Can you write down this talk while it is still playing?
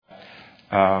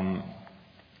And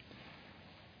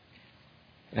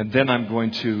then I'm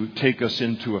going to take us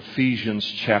into Ephesians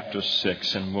chapter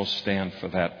 6, and we'll stand for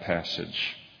that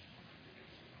passage.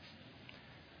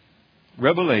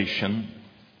 Revelation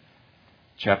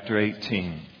chapter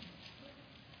 18.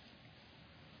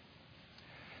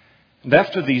 And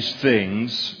after these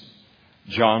things,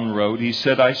 John wrote, he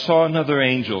said, I saw another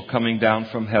angel coming down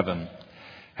from heaven,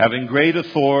 having great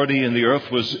authority, and the earth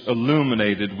was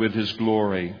illuminated with his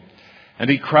glory. And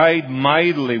he cried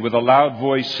mightily with a loud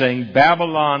voice, saying,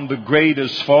 Babylon the great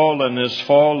is fallen,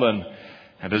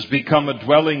 and has become a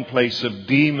dwelling place of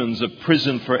demons, a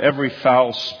prison for every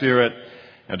foul spirit,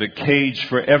 and a cage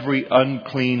for every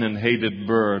unclean and hated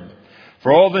bird.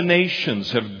 For all the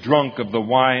nations have drunk of the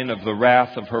wine of the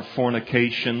wrath of her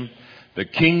fornication. The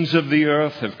kings of the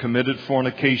earth have committed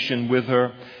fornication with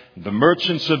her. The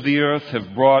merchants of the earth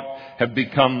have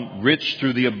become rich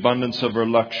through the abundance of her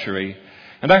luxury.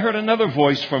 And I heard another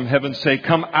voice from heaven say,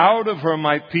 Come out of her,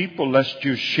 my people, lest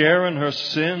you share in her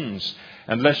sins,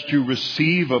 and lest you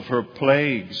receive of her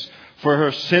plagues. For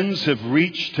her sins have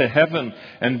reached to heaven,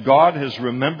 and God has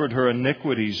remembered her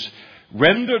iniquities.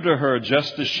 Render to her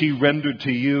just as she rendered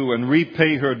to you, and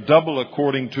repay her double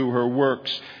according to her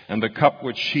works, and the cup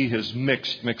which she has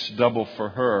mix double for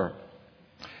her.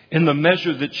 In the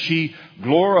measure that she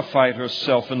glorified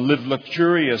herself and lived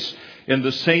luxurious, in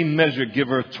the same measure give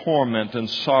her torment and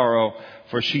sorrow.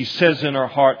 For she says in her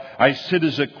heart, I sit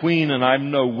as a queen, and I'm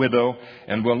no widow,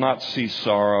 and will not see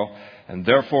sorrow. And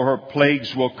therefore her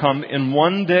plagues will come in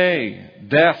one day,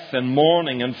 death and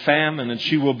mourning and famine, and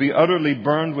she will be utterly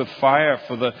burned with fire,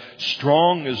 for the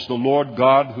strong is the Lord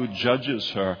God who judges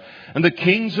her. And the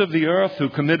kings of the earth who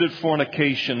committed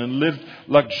fornication and lived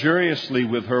luxuriously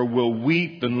with her will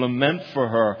weep and lament for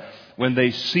her when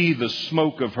they see the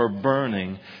smoke of her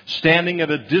burning, standing at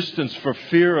a distance for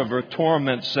fear of her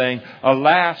torment, saying,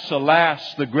 Alas,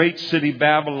 alas, the great city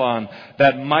Babylon,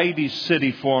 that mighty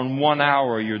city, for in 1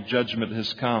 hour your judgment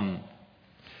has come.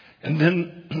 And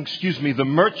then, the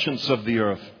merchants of the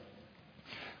earth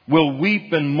will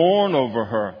weep and mourn over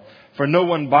her, for no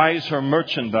one buys her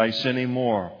merchandise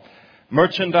anymore.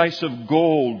 Merchandise of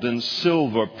gold and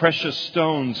silver, precious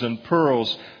stones and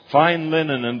pearls, fine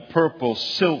linen and purple,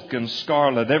 silk and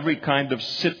scarlet, every kind of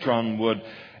citron wood,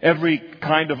 every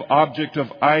kind of object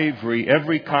of ivory,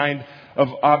 every kind of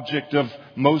object of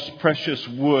most precious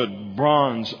wood,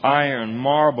 bronze, iron,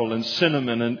 marble, and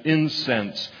cinnamon and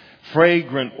incense,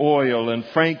 fragrant oil and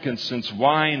frankincense,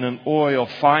 wine and oil,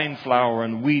 fine flour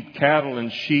and wheat, cattle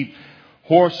and sheep,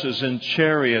 horses and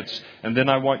chariots. And then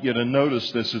I want you to notice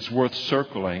this, it's worth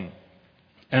circling.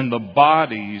 And the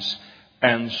bodies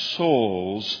and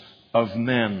souls of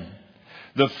men.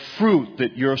 The fruit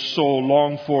that your soul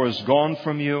longed for is gone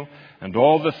from you, and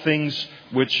all the things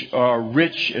which are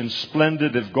rich and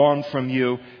splendid have gone from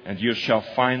you, and you shall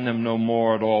find them no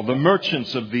more at all. The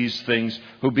merchants of these things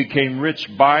who became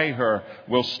rich by her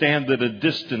will stand at a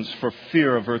distance for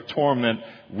fear of her torment,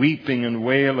 weeping and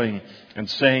wailing, and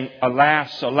saying,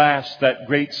 Alas, alas, that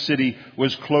great city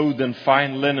was clothed in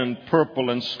fine linen, purple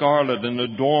and scarlet, and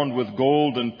adorned with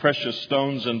gold and precious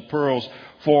stones and pearls.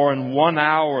 For in 1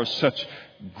 hour such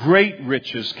great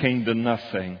riches came to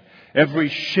nothing. Every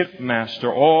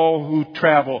shipmaster, all who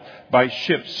travel by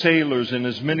ship, sailors, and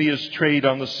as many as trade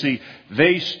on the sea,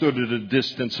 they stood at a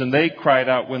distance, and they cried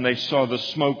out when they saw the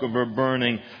smoke of her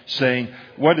burning, saying,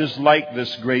 What is like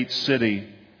this great city?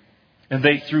 And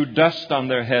they threw dust on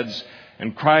their heads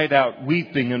and cried out,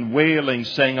 weeping and wailing,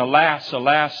 saying, Alas,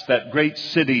 alas, that great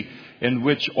city in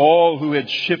which all who had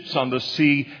ships on the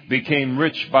sea became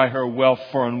rich by her wealth,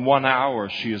 for in 1 hour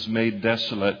she is made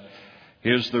desolate.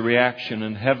 Here's the reaction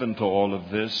in heaven to all of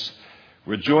this.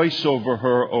 Rejoice over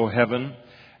her, O heaven,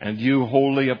 and you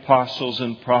holy apostles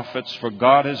and prophets, for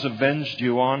God has avenged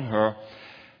you on her.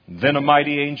 Then a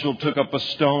mighty angel took up a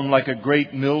stone like a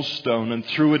great millstone and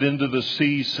threw it into the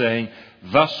sea, saying,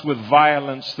 Thus with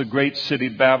violence the great city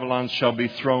Babylon shall be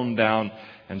thrown down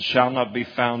and shall not be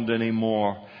found any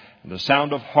more. And the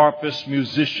sound of harpists,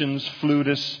 musicians,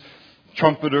 flutists,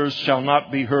 trumpeters shall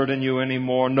not be heard in you any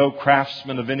more. No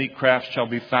craftsman of any craft shall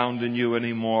be found in you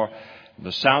any more. And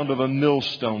the sound of a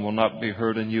millstone will not be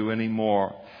heard in you any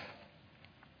more.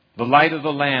 The light of a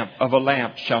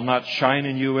lamp shall not shine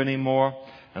in you any more.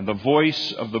 And the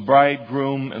voice of the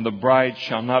bridegroom and the bride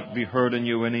shall not be heard in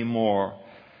you any more.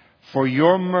 For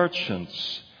your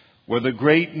merchants were the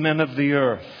great men of the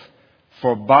earth.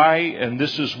 For by, and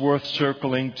this is worth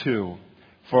circling too,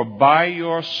 for by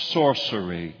your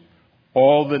sorcery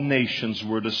all the nations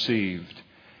were deceived.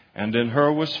 And in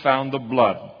her was found the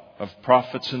blood of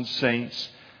prophets and saints,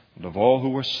 and of all who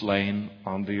were slain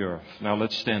on the earth. Now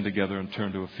let's stand together and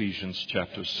turn to Ephesians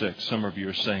chapter 6. Some of you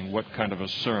are saying, what kind of a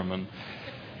sermon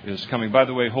is coming? By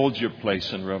the way, hold your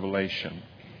place in Revelation.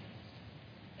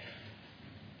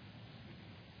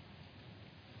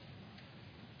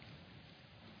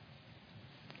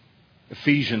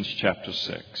 Ephesians chapter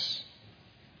 6.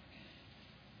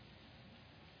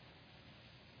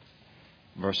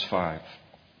 Verse 5.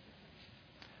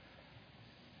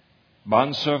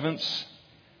 Bondservants,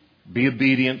 be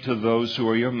obedient to those who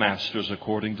are your masters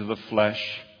according to the flesh,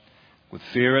 with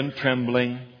fear and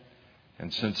trembling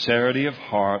and sincerity of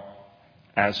heart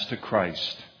as to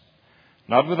Christ.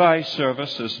 Not with eye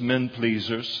service as men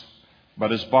pleasers,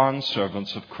 but as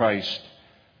bondservants of Christ,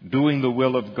 doing the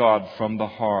will of God from the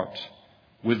heart,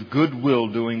 with good will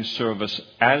doing service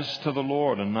as to the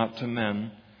Lord and not to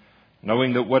men,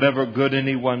 knowing that whatever good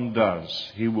anyone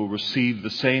does, he will receive the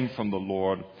same from the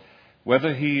Lord,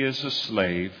 whether he is a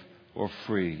slave or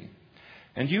free.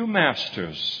 And you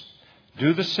masters,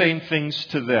 do the same things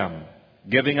to them,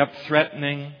 giving up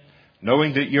threatening,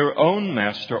 knowing that your own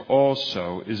master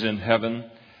also is in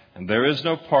heaven, and there is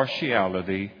no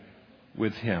partiality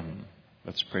with him.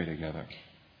 Let's pray together.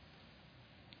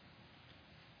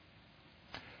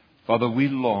 Father, we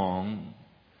long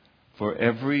for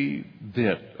every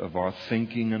bit of our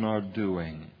thinking and our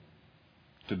doing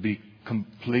to be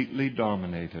completely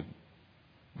dominated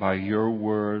by your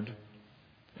word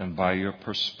and by your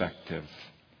perspective.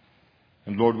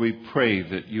 And Lord, we pray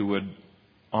that you would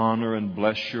honor and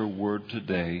bless your word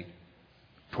today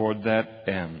toward that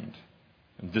end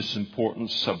and this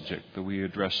important subject that we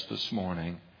addressed this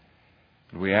morning.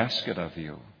 And we ask it of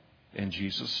you in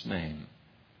Jesus' name.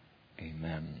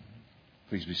 Amen.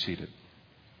 Please be seated.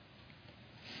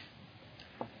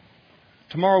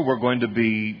 Tomorrow we're going to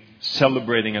be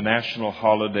celebrating a national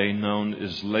holiday known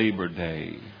as Labor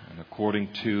Day. And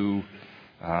according to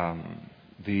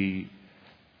the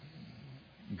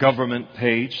government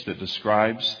page that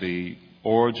describes the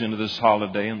origin of this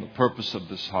holiday and the purpose of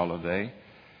this holiday,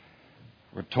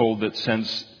 we're told that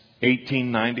since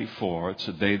 1894, it's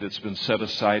a day that's been set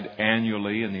aside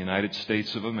annually in the United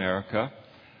States of America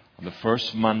on the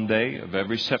first Monday of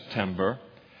every September.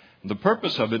 The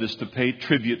purpose of it is to pay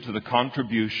tribute to the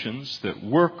contributions that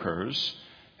workers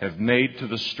have made to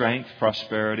the strength,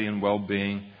 prosperity, and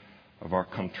well-being of our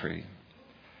country.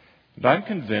 And I'm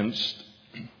convinced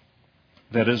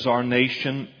that as our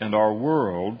nation and our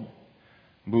world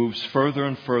moves further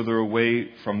and further away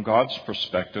from God's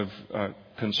perspective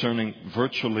concerning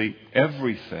virtually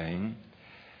everything,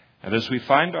 and as we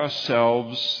find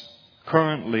ourselves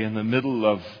currently in the middle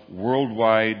of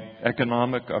worldwide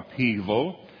economic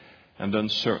upheaval and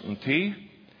uncertainty,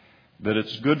 that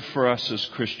it's good for us as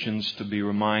Christians to be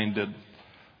reminded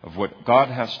of what God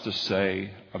has to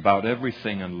say about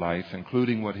everything in life,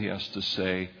 including what he has to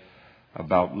say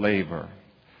about labor,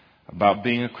 about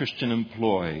being a Christian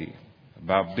employee,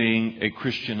 about being a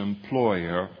Christian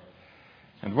employer,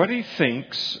 and what he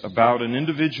thinks about an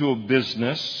individual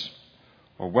business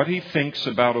or what he thinks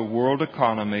about a world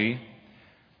economy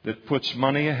that puts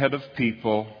money ahead of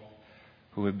people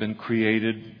who have been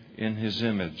created in his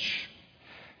image.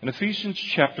 In Ephesians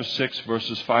chapter 6,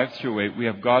 verses 5 through 8, we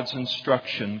have God's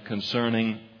instruction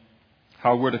concerning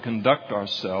how we're to conduct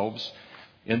ourselves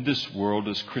in this world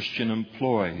as Christian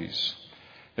employees.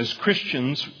 As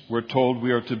Christians, we're told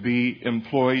we are to be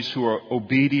employees who are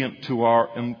obedient to our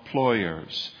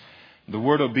employers. The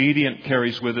word obedient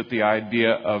carries with it the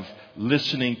idea of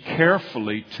listening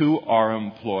carefully to our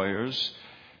employers,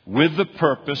 with the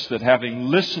purpose that having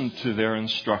listened to their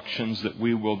instructions, that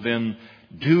we will then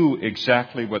do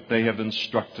exactly what they have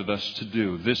instructed us to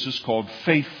do. This is called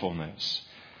faithfulness.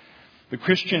 The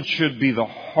Christian should be the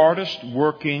hardest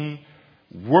working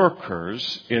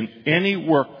workers in any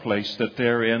workplace that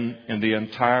they're in the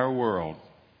entire world.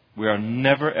 We are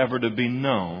never ever to be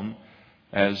known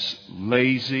as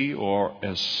lazy or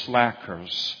as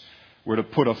slackers. We're to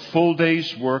put a full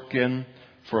day's work in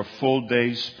for a full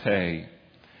day's pay.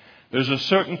 There's a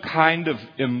certain kind of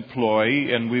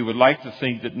employee, and we would like to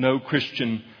think that no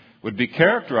Christian would be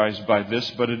characterized by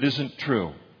this, but it isn't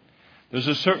true. There's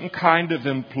a certain kind of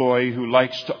employee who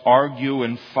likes to argue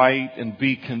and fight and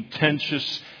be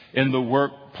contentious in the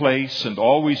workplace and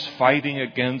always fighting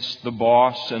against the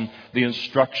boss and the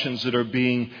instructions that are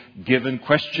being given,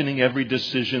 questioning every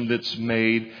decision that's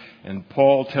made. And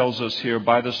Paul tells us here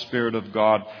by the Spirit of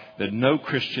God that no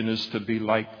Christian is to be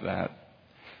like that.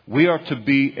 We are to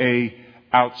be an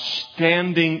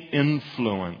outstanding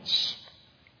influence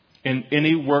in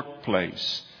any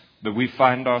workplace that we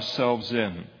find ourselves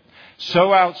in.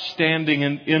 So outstanding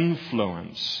an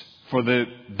influence, for the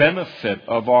benefit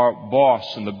of our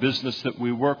boss and the business that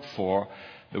we work for,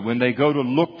 that when they go to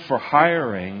look for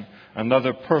hiring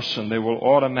another person, they will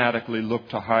automatically look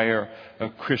to hire a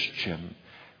Christian.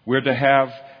 We're to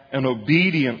have an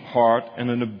obedient heart and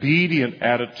an obedient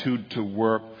attitude to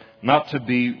work, not to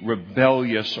be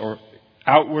rebellious or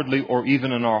outwardly or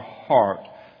even in our heart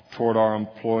toward our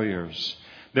employers.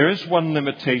 There is one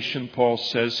limitation, Paul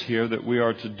says here, that we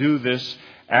are to do this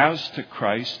as to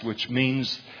Christ, which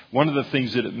means, one of the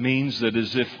things that it means, that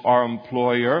is if our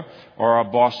employer or our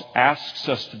boss asks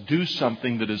us to do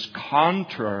something that is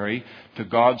contrary to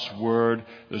God's Word,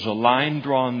 there's a line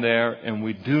drawn there, and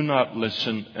we do not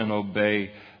listen and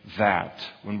obey that.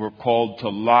 When we're called to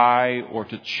lie or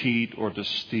to cheat or to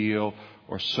steal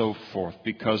or so forth.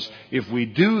 Because if we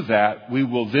do that, we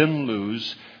will then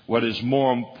lose what is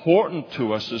more important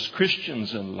to us as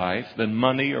Christians in life than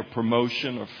money or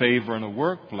promotion or favor in a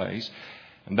workplace.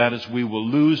 And that is, we will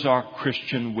lose our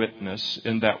Christian witness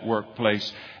in that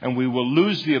workplace. And we will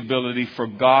lose the ability for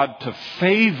God to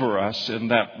favor us in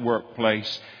that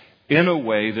workplace in a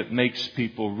way that makes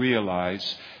people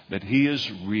realize that He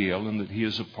is real and that He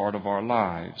is a part of our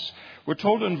lives. We're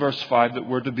told in verse 5 that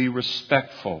we're to be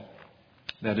respectful.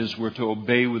 That is, we're to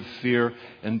obey with fear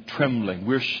and trembling.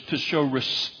 We're to show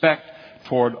respect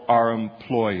toward our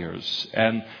employers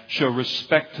and show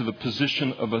respect to the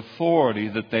position of authority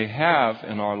that they have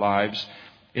in our lives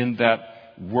in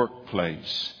that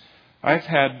workplace. I've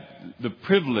had the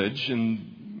privilege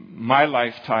in my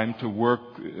lifetime to work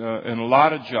in a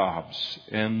lot of jobs,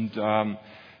 and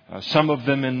some of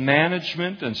them in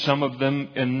management and some of them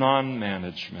in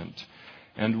non-management.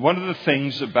 And one of the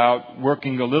things about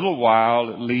working a little while,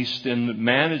 at least in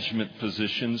management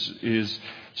positions, is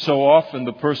so often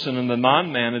the person in the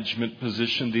non-management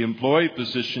position, the employee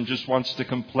position, just wants to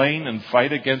complain and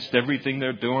fight against everything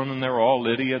they're doing, and they're all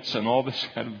idiots and all this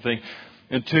kind of thing,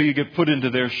 until you get put into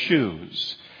their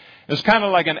shoes. It's kind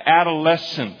of like an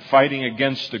adolescent fighting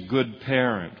against a good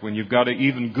parent, when you've got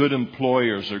even good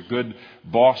employers or good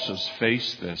bosses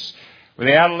face this. Where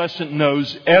the adolescent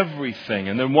knows everything,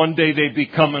 and then one day they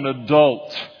become an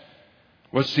adult.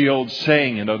 What's the old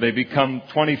saying? They become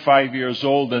 25 years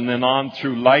old, and then on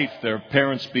through life, their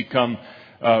parents become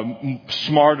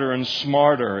smarter and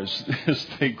smarter as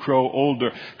they grow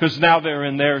older, because now they're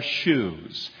in their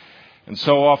shoes. And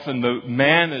so often the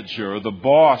manager or the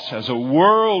boss has a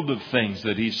world of things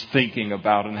that he's thinking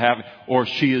about and having, or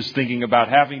she is thinking about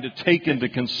having to take into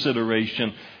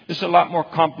consideration. It's a lot more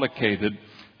complicated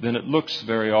than it looks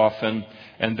very often,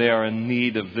 and they are in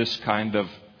need of this kind of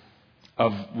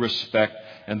respect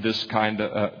and this kind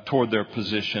of toward their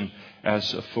position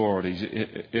as authorities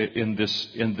in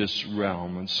this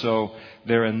realm. And so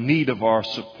they're in need of our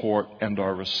support and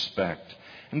our respect.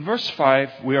 In verse 5,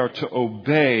 we are to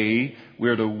obey, we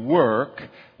are to work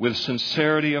with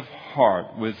sincerity of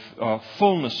heart, with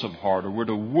fullness of heart, or we're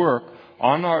to work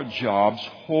on our jobs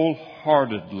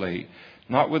wholeheartedly,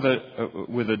 not with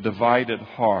a divided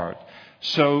heart,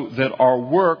 so that our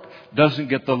work doesn't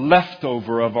get the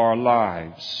leftover of our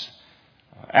lives.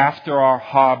 After our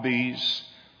hobbies,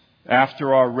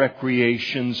 after our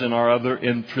recreations and our other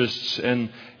interests, and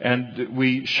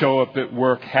we show up at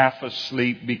work half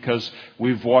asleep because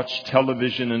we've watched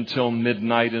television until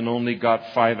midnight and only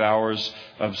got 5 hours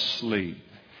of sleep.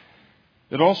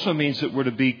 It also means that we're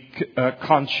to be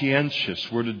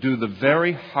conscientious. We're to do the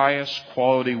very highest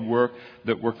quality work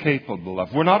that we're capable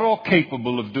of. We're not all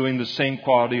capable of doing the same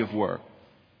quality of work,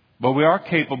 but we are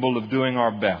capable of doing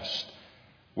our best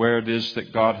where it is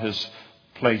that God has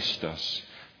placed us.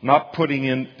 Not putting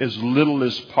in as little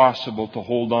as possible to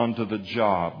hold on to the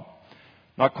job.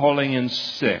 Not calling in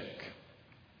sick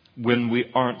when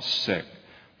we aren't sick.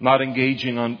 Not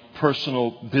engaging on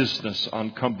personal business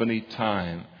on company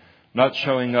time. Not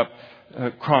showing up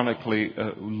chronically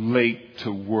late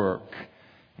to work.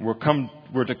 We're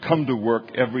to come to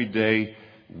work every day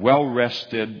well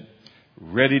rested,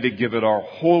 ready to give it our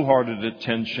wholehearted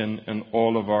attention and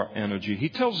all of our energy. He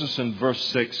tells us in verse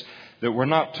 6 that we're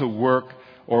not to work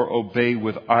or obey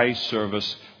with eye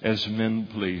service as men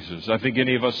pleasers. I think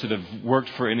any of us that have worked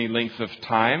for any length of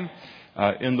time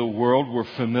in the world, we're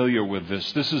familiar with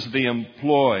this. This is the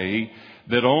employee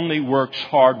that only works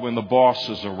hard when the boss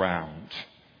is around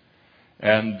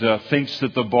and thinks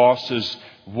that the boss is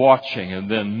watching. And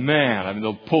then,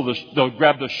 they'll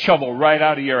grab the shovel right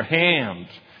out of your hand.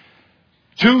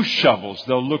 2 shovels.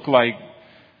 They'll look like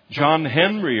John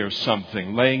Henry or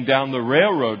something laying down the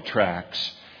railroad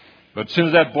tracks. But as soon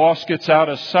as that boss gets out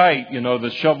of sight,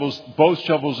 both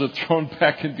shovels are thrown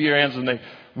back into your hands and they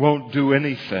won't do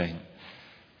anything.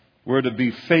 We're to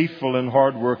be faithful and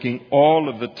hardworking all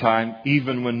of the time,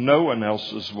 even when no one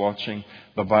else is watching,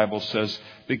 the Bible says,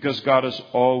 because God is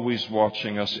always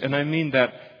watching us. And I mean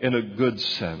that in a good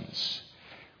sense.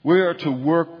 We are to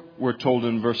work, we're told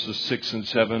in verses 6 and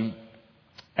 7,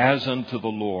 as unto the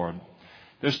Lord.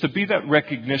 There's to be that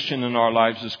recognition in our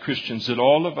lives as Christians that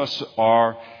all of us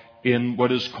are in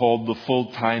what is called the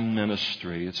full-time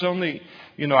ministry. It's only,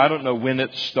 I don't know when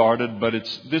it started, but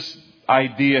this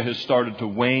idea has started to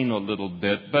wane a little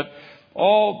bit. But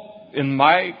all in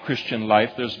my Christian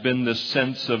life, there's been this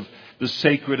sense of the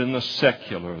sacred and the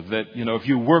secular. That, if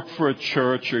you work for a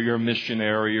church or you're a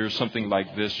missionary or something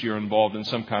like this, you're involved in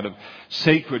some kind of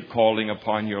sacred calling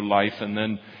upon your life. And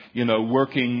then,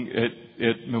 working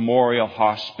at Memorial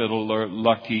Hospital or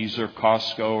Lucky's or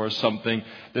Costco or something,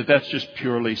 that's just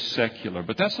purely secular.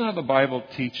 But that's not how the Bible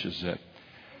teaches it.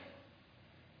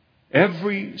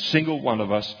 Every single one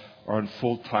of us are in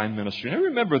full-time ministry. And I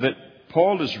remember that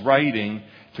Paul is writing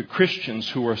to Christians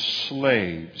who are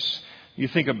slaves. You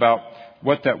think about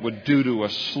what that would do to a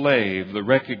slave, the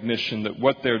recognition that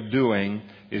what they're doing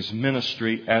is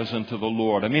ministry as unto the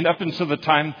Lord. I mean, up until the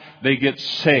time they get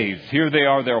saved, here they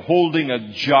are, they're holding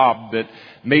a job that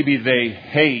maybe they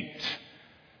hate.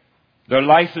 Their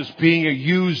life is being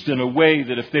used in a way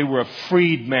that if they were a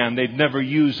freed man, they'd never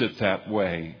use it that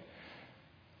way.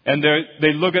 And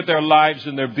they look at their lives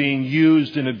and they're being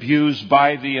used and abused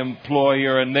by the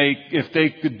employer. And if they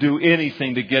could do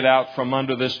anything to get out from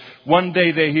under this, one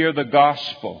day they hear the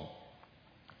gospel.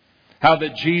 How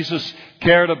that Jesus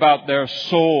cared about their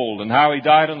soul and how He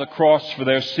died on the cross for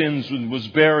their sins and was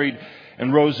buried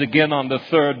and rose again on the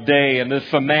third day. And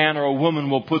if a man or a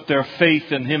woman will put their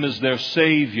faith in Him as their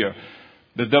Savior,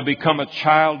 that they'll become a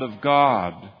child of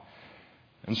God.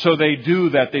 And so they do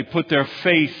that. They put their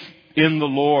faith in the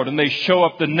Lord, and they show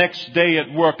up the next day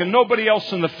at work, and nobody else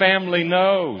in the family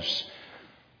knows.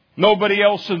 Nobody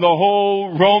else in the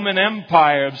whole Roman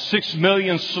Empire of 6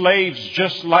 million slaves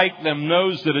just like them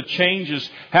knows that a change has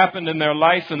happened in their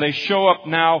life, and they show up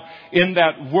now in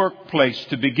that workplace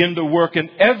to begin to work, and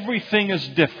everything is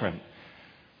different.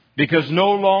 Because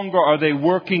no longer are they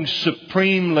working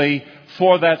supremely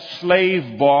for that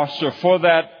slave boss or for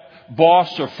that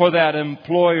boss or for that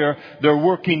employer. They're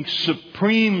working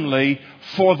supremely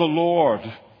for the Lord.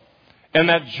 And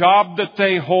that job that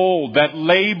they hold, that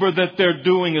labor that they're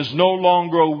doing is no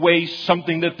longer a waste,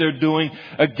 something that they're doing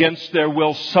against their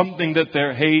will, something that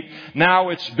they hate. Now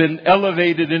it's been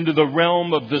elevated into the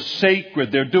realm of the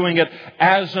sacred. They're doing it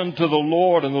as unto the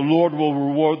Lord, and the Lord will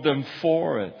reward them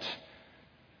for it.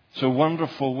 It's a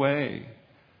wonderful way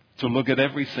to look at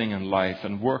everything in life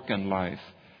and work in life,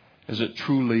 as it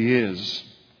truly is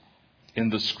in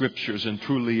the Scriptures and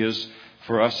truly is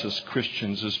for us as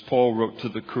Christians, as Paul wrote to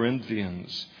the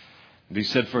Corinthians. And he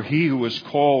said, "For he who is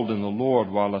called in the Lord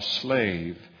while a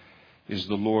slave is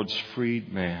the Lord's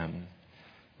freedman."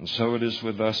 And so it is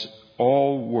with us.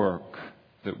 All work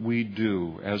that we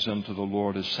do as unto the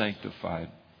Lord is sanctified.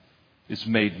 It's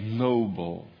made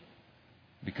noble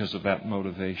because of that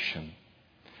motivation.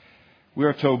 We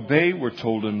are to obey, we're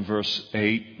told in verse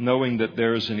 8, knowing that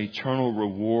there is an eternal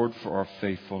reward for our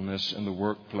faithfulness in the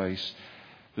workplace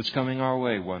that's coming our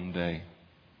way one day.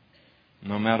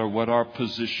 No matter what our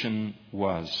position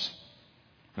was,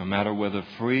 no matter whether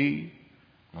free,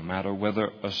 no matter whether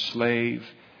a slave,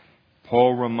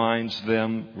 Paul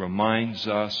reminds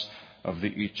us of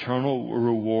the eternal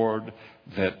reward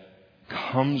that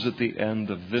comes at the end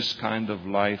of this kind of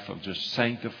life, of just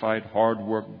sanctified hard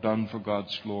work done for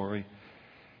God's glory.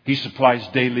 He supplies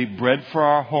daily bread for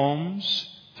our homes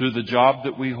through the job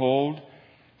that we hold.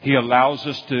 He allows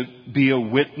us to be a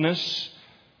witness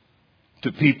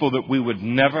to people that we would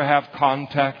never have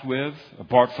contact with,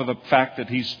 apart from the fact that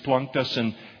He's plunked us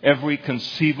in every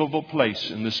conceivable place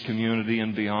in this community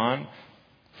and beyond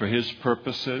for His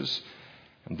purposes.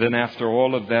 And then after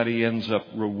all of that, He ends up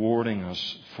rewarding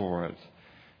us for it.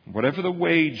 Whatever the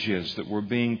wage is that we're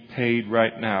being paid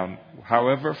right now,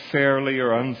 however fairly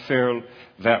or unfair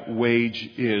that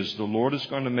wage is, the Lord is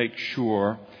going to make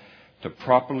sure to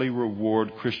properly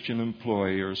reward Christian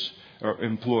employees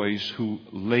who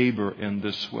labor in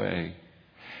this way.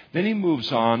 Then he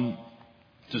moves on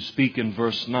to speak in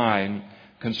verse 9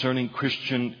 concerning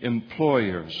Christian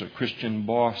employers or Christian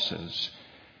bosses.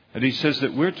 And he says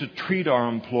that we're to treat our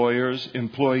employees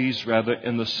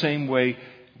in the same way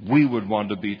we would want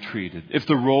to be treated if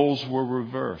the roles were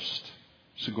reversed.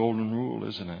 It's a golden rule,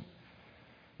 isn't it?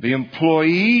 The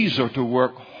employees are to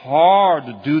work hard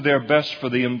to do their best for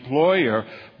the employer,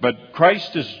 but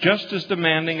Christ is just as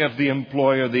demanding of the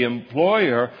employer. The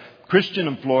employer Christian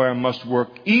employer must work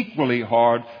equally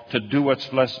hard to do what's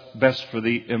best for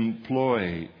the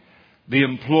employee. The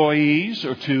employees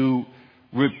are to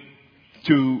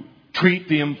treat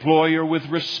the employer with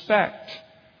respect.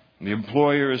 The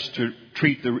employer is to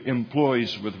treat the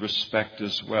employees with respect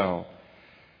as well.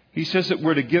 He says that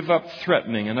we're to give up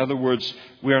threatening. In other words,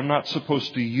 we are not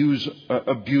supposed to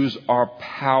abuse our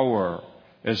power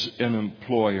as an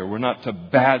employer. We're not to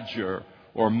badger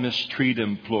or mistreat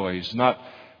employees, not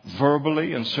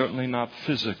verbally and certainly not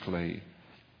physically.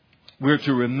 We're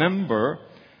to remember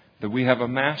that we have a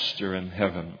master in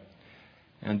heaven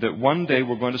and that one day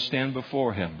we're going to stand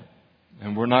before him.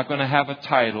 And we're not going to have a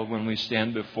title when we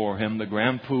stand before him, the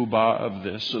grand poobah of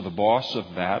this or the boss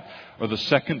of that or the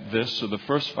second this or the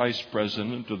first vice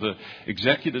president or the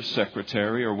executive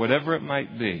secretary or whatever it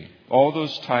might be. All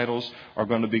those titles are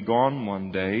going to be gone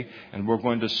one day, and we're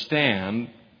going to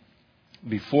stand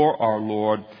before our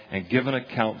Lord and give an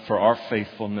account for our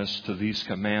faithfulness to these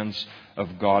commands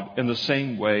of God in the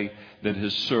same way that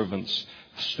his servants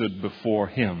stood before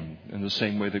him, in the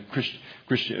same way that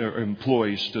Christian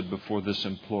employees stood before this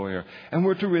employer. And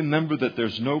we're to remember that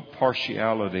there's no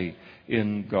partiality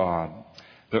in God.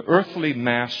 The earthly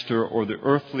master or the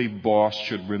earthly boss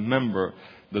should remember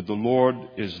that the Lord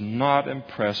is not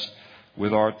impressed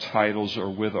with our titles or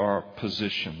with our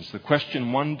positions. The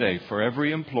question one day for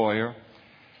every employer,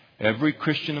 every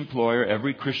Christian employer,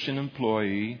 every Christian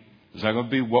employee, is not going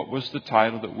to be what was the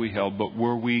title that we held, but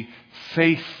were we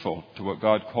faithful to what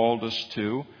God called us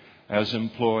to as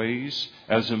employees,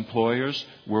 as employers?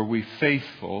 Were we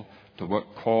faithful to what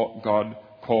God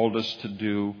called us to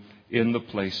do in the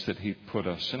place that he put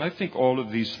us? And I think all of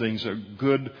these things are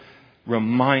good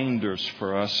reminders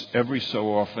for us every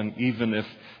so often, even if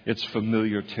it's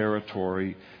familiar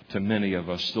territory to many of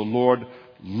us. The Lord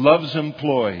loves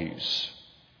employees.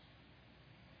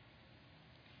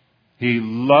 He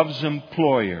loves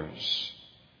employers.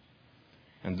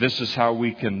 And this is how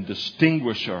we can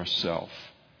distinguish ourselves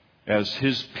as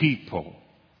his people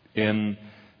in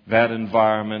that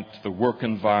environment, the work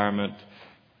environment,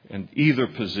 and either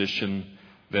position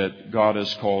that God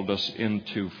has called us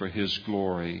into for his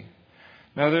glory.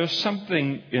 Now, there's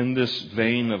something in this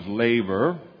vein of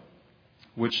labor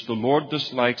which the Lord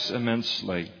dislikes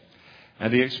immensely.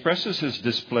 And he expresses his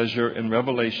displeasure in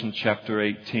Revelation chapter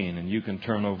 18, and you can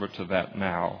turn over to that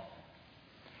now.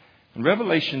 In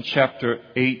Revelation chapter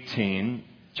 18,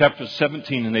 chapter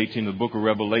 17 and 18 of the book of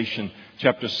Revelation,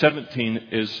 chapter 17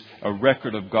 is a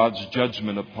record of God's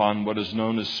judgment upon what is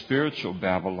known as spiritual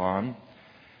Babylon.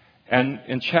 And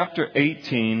in chapter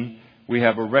 18, we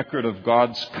have a record of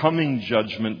God's coming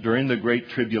judgment during the Great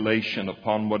Tribulation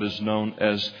upon what is known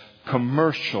as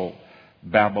commercial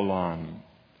Babylon.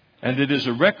 And it is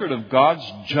a record of God's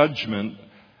judgment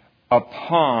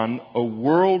upon a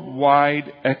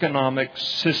worldwide economic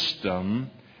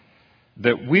system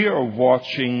that we are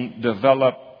watching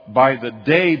develop by the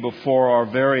day before our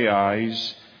very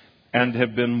eyes and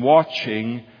have been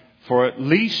watching for at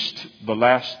least the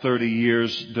last 30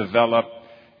 years develop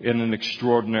in an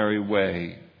extraordinary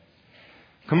way.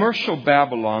 Commercial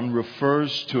Babylon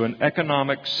refers to an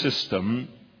economic system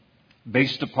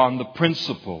based upon the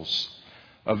principles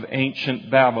of ancient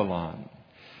Babylon.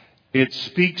 It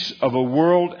speaks of a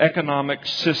world economic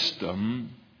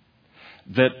system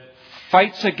that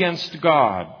fights against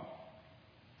God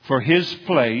for his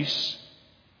place,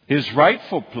 his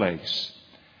rightful place,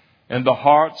 in the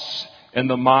hearts and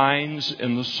the minds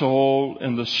and the soul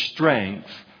and the strength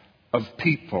of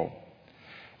people.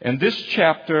 And this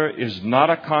chapter is not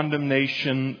a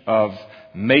condemnation of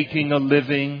making a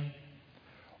living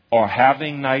or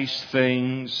having nice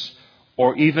things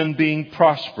or even being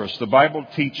prosperous. The Bible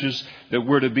teaches that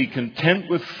we're to be content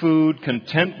with food,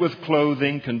 content with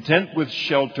clothing, content with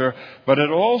shelter, but it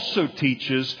also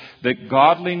teaches that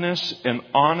godliness and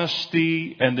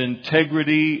honesty and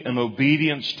integrity and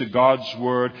obedience to God's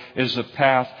word is a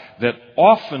path that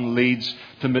often leads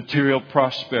to material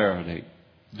prosperity.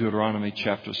 Deuteronomy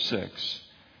chapter 6.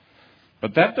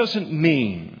 But that doesn't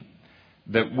mean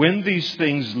that when these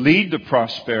things lead to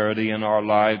prosperity in our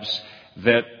lives,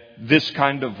 that this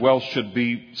kind of wealth should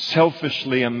be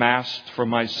selfishly amassed for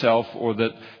myself, or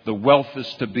that the wealth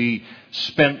is to be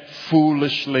spent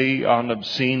foolishly on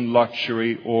obscene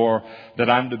luxury, or that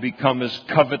I'm to become as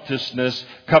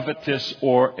covetous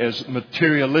or as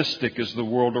materialistic as the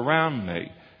world around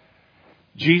me.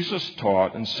 Jesus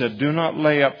taught and said, "Do not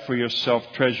lay up for yourself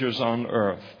treasures on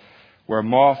earth, where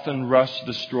moth and rust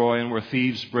destroy and where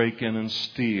thieves break in and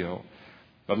steal.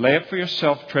 But lay up for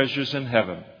yourself treasures in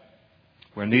heaven,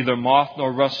 where neither moth nor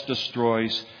rust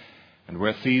destroys, and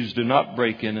where thieves do not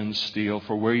break in and steal.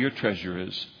 For where your treasure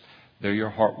is, there your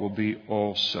heart will be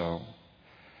also.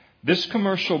 This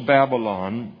commercial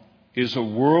Babylon is a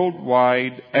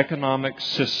worldwide economic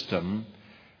system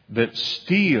that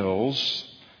steals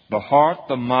the heart,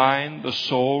 the mind, the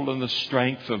soul, and the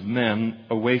strength of men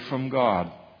away from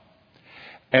God,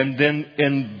 and then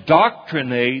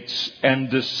indoctrinates and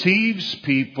deceives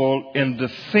people into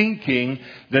thinking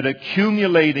that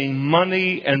accumulating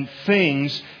money and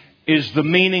things is the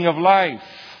meaning of life.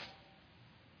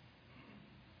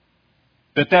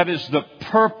 That is the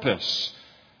purpose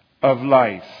of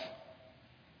life.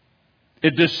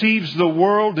 It deceives the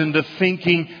world into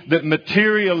thinking that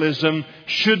materialism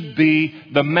should be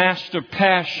the master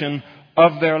passion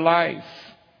of their life.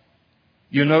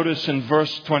 You notice in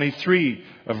verse 23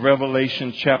 of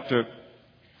Revelation chapter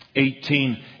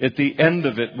 18, at the end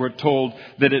of it, we're told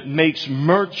that it makes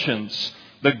merchants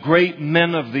the great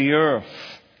men of the earth,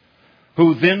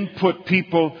 who then put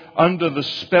people under the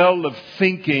spell of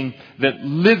thinking that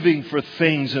living for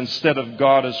things instead of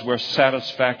God is where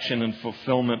satisfaction and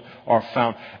fulfillment are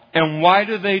found. And why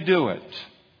do they do it?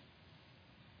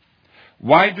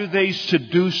 Why do they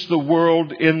seduce the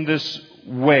world in this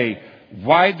way?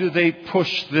 Why do they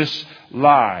push this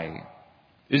lie?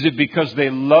 Is it because they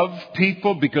love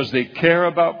people? Because they care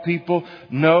about people?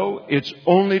 No, it's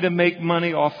only to make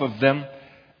money off of them.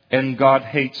 And God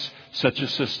hates such a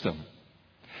system.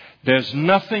 There's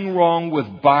nothing wrong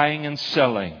with buying and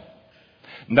selling.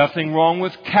 Nothing wrong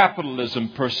with capitalism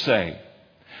per se.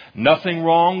 Nothing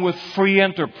wrong with free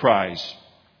enterprise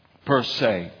per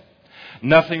se.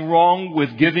 Nothing wrong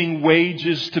with giving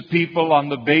wages to people on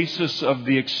the basis of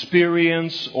the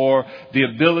experience or the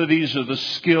abilities or the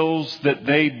skills that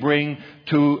they bring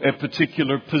to a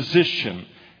particular position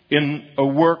in a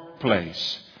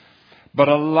workplace. But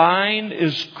a line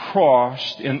is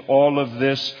crossed in all of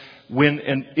this when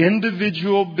an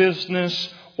individual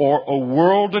business or a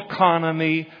world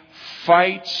economy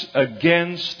fights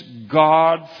against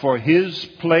God for His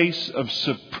place of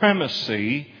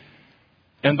supremacy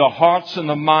in the hearts and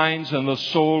the minds and the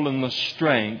soul and the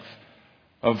strength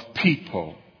of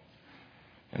people.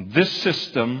 And this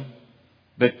system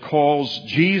that calls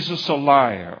Jesus a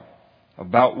liar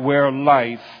about where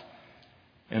life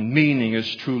and meaning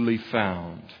is truly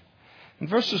found. In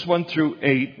verses 1 through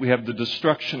 8, we have the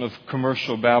destruction of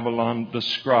commercial Babylon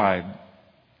described.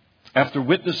 After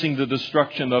witnessing the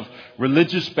destruction of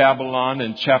religious Babylon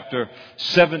in chapter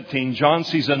 17, John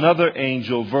sees another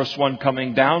angel, verse 1,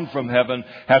 coming down from heaven,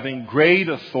 having great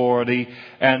authority,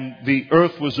 and the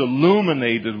earth was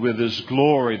illuminated with his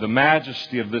glory, the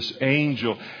majesty of this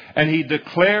angel. And he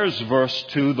declares, verse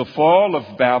 2, the fall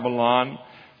of Babylon,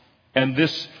 and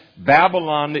this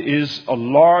Babylon is a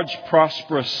large,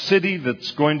 prosperous city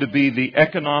that's going to be the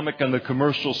economic and the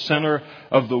commercial center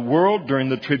of the world during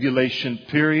the tribulation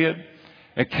period.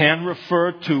 It can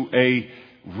refer to a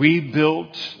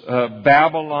rebuilt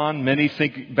Babylon. Many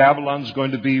think Babylon's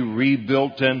going to be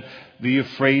rebuilt and the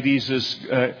Euphrates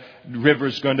river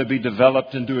is going to be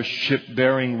developed into a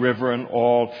ship-bearing river and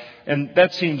all. And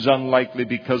that seems unlikely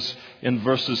because in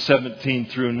verses 17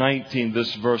 through 19,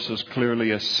 this verse is clearly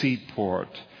a seaport.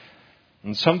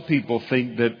 And some people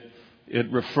think that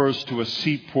it refers to a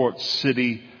seaport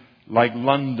city like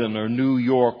London or New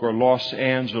York or Los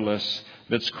Angeles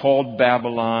that's called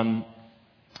Babylon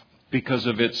because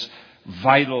of its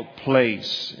vital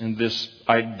place in this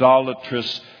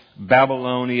idolatrous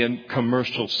Babylonian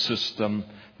commercial system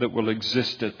that will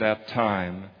exist at that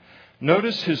time.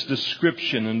 Notice his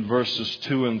description in verses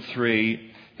 2 and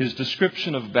 3, his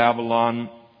description of Babylon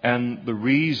and the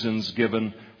reasons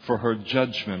given for her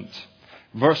judgment.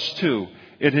 Verse 2,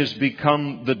 it has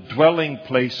become the dwelling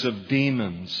place of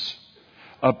demons,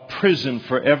 a prison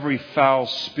for every foul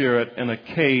spirit and a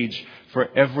cage for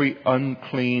every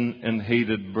unclean and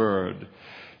hated bird.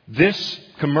 This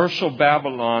commercial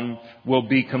Babylon will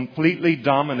be completely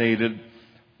dominated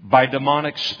by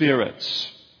demonic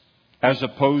spirits as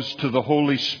opposed to the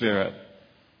Holy Spirit.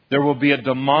 There will be a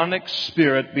demonic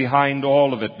spirit behind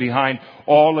all of it, behind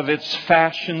all of its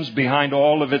fashions, behind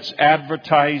all of its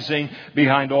advertising,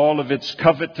 behind all of its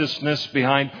covetousness,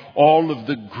 behind all of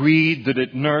the greed that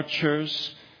it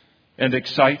nurtures and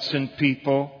excites in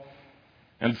people.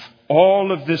 And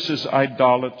all of this is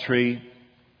idolatry,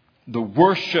 the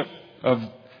worship of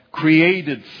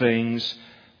created things,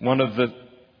 one of the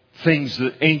things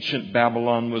that ancient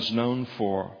Babylon was known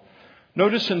for.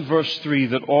 Notice in verse 3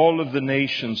 that all of the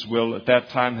nations will at that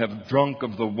time have drunk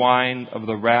of the wine of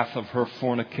the wrath of her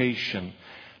fornication.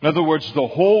 In other words, the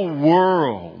whole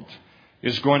world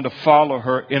is going to follow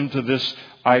her into this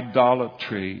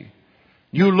idolatry.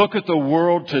 You look at the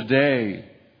world today,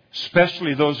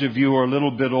 especially those of you who are a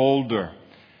little bit older,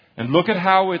 And look at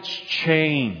how it's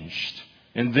changed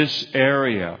in this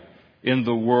area in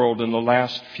the world in the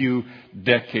last few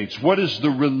decades. What is the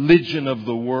religion of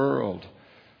the world?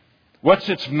 What's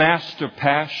its master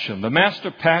passion? The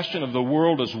master passion of the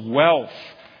world is wealth.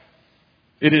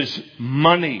 It is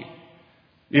money.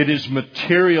 It is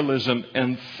materialism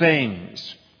and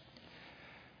things.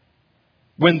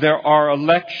 When there are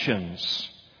elections,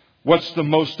 what's the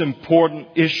most important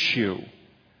issue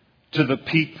to the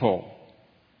people?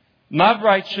 Not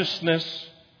righteousness,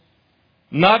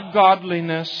 not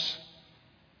godliness,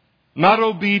 not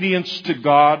obedience to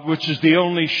God, which is the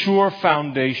only sure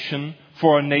foundation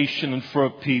for a nation and for a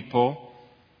people.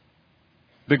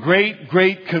 The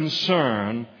great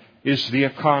concern is the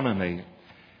economy.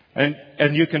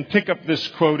 And you can pick up this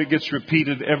quote. It gets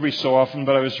repeated every so often,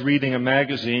 but I was reading a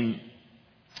magazine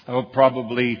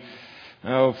probably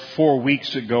 4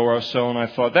 weeks ago or so, and I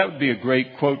thought that would be a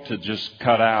great quote to just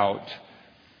cut out.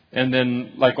 And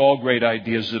then, like all great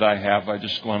ideas that I have, I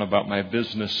just go on about my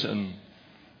business and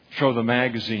throw the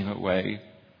magazine away.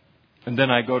 And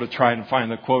then I go to try and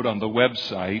find the quote on the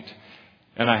website,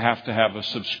 and I have to have a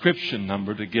subscription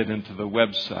number to get into the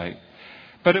website.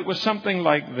 But it was something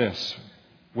like this,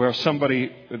 where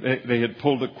they had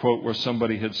pulled a quote where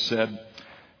somebody had said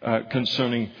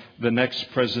concerning the next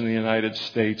president of the United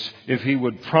States, if he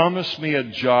would promise me a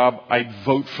job, I'd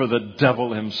vote for the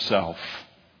devil himself.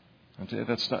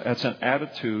 That's an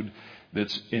attitude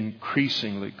that's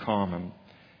increasingly common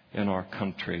in our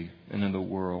country and in the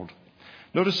world.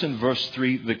 Notice in verse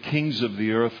 3, the kings of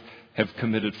the earth have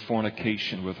committed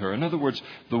fornication with her. In other words,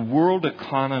 the world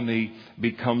economy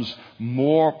becomes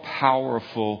more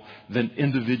powerful than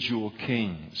individual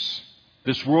kings.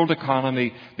 This world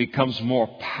economy becomes more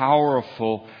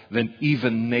powerful than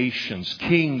even nations.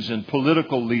 Kings and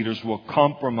political leaders will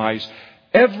compromise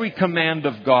every command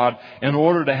of God in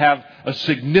order to have a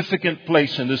significant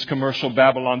place in this commercial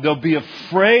Babylon. They'll be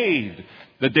afraid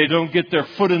that they don't get their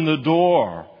foot in the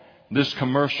door, this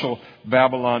commercial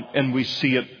Babylon. And we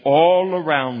see it all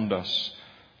around us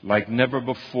like never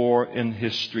before in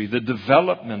history. The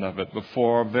development of it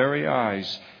before our very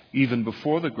eyes, even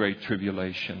before the Great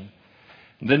Tribulation.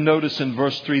 And then notice in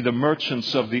verse 3, the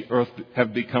merchants of the earth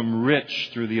have become rich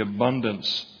through the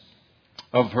abundance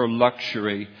of her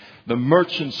luxury. The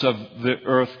merchants of the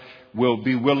earth will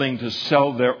be willing to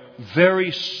sell their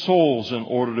very souls in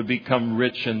order to become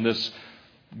rich in this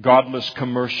godless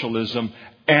commercialism,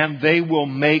 and they will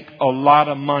make a lot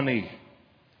of money.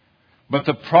 But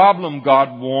the problem,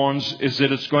 God warns, is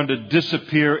that it's going to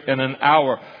disappear in an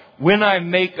hour. When I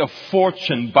make a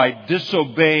fortune by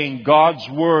disobeying God's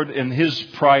word and His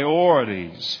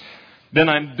priorities, then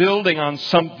I'm building on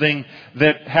something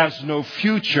that has no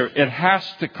future. It has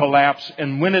to collapse,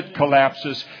 and when it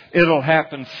collapses, it'll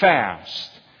happen fast.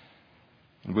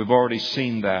 And we've already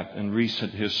seen that in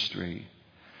recent history.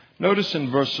 Notice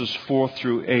in verses 4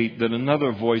 through 8 that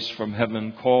another voice from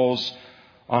heaven calls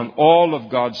on all of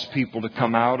God's people to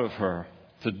come out of her,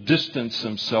 to distance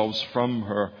themselves from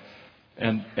her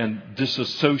and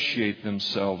disassociate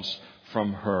themselves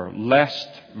from her, lest,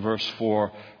 verse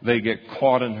 4, they get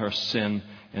caught in her sin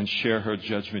and share her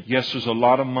judgment. Yes, there's a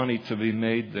lot of money to be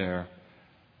made there,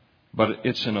 but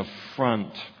it's an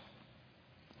affront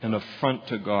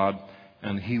to God,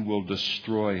 and He will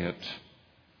destroy it.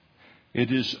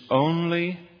 It is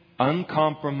only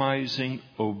uncompromising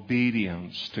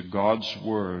obedience to God's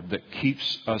word that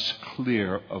keeps us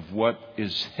clear of what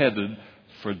is headed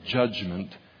for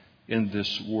judgment in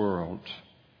this world.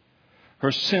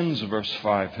 Her sins, verse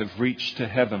 5, have reached to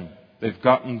heaven. They've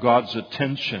gotten God's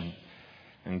attention,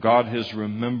 and God has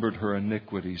remembered her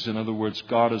iniquities. In other words,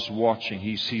 God is watching.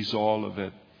 He sees all of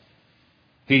it.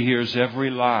 He hears every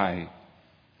lie.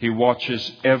 He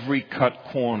watches every cut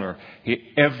corner,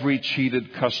 every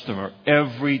cheated customer,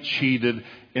 every cheated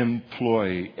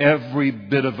employee, every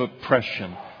bit of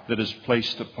oppression that is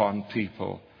placed upon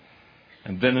people.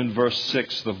 And then in verse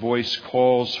 6, the voice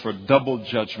calls for double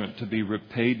judgment to be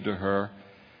repaid to her.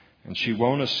 And she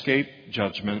won't escape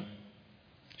judgment.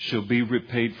 She'll be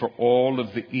repaid for all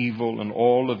of the evil and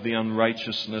all of the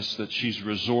unrighteousness that she's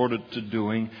resorted to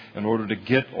doing in order to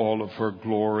get all of her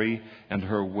glory and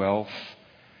her wealth.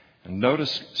 And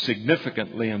notice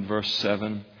significantly in verse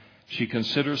 7, she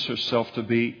considers herself to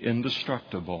be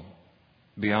indestructible,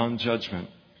 beyond judgment.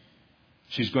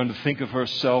 She's going to think of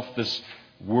herself, this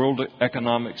world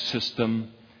economic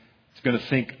system. She's going to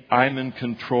think, I'm in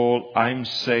control, I'm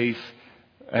safe,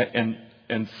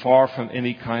 and far from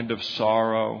any kind of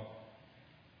sorrow.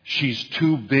 She's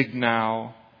too big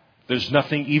now. There's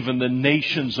nothing even the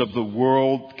nations of the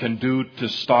world can do to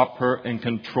stop her and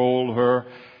control her.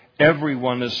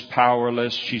 everyone is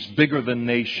powerless. She's bigger than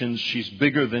nations. She's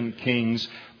bigger than kings.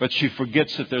 But she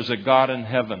forgets that there's a God in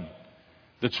heaven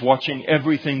that's watching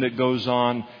everything that goes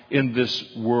on in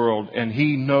this world. And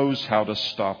He knows how to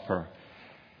stop her.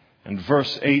 In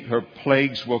verse 8, her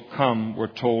plagues will come, we're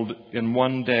told, in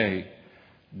one day.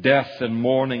 Death and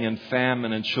mourning and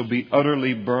famine, and she'll be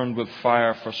utterly burned with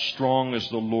fire, for strong is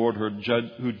the Lord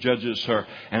who judges her.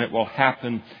 And it will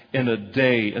happen in a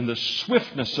day. And the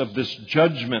swiftness of this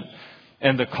judgment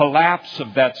and the collapse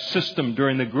of that system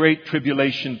during the Great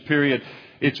Tribulation period,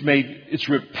 it's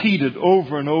repeated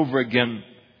over and over again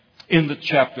in the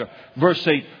chapter. Verse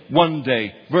 8, 1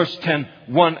 day. Verse 10,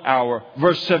 1 hour.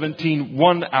 Verse 17,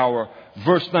 1 hour.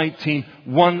 Verse 19,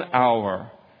 1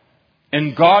 hour.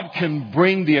 And God can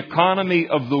bring the economy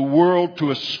of the world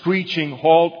to a screeching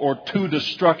halt or to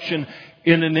destruction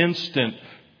in an instant.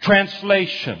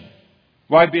 Translation.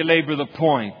 Why belabor the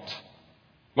point?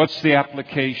 What's the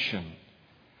application?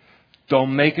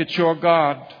 Don't make it your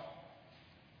God.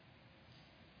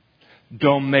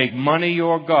 Don't make money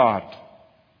your God.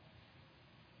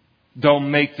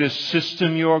 Don't make this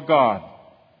system your God.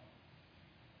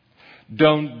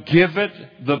 Don't give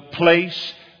it the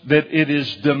place that it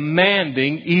is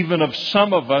demanding, even of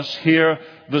some of us here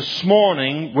this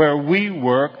morning where we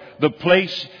work, the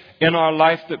place in our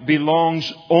life that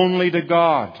belongs only to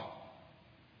God.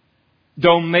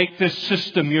 Don't make this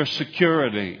system your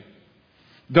security.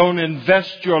 Don't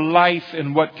invest your life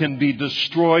in what can be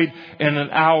destroyed in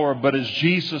an hour. But as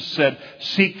Jesus said,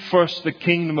 seek first the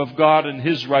kingdom of God and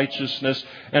His righteousness,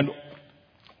 and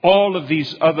all of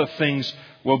these other things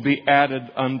will be added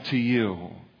unto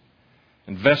you.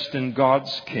 Invest in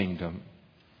God's kingdom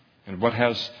and what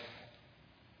has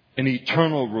an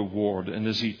eternal reward and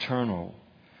is eternal.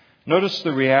 Notice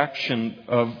the reaction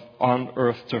on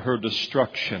earth to her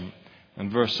destruction in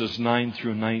verses 9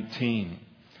 through 19.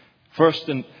 First,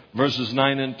 in verses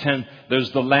 9 and 10,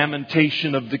 there's the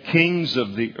lamentation of the kings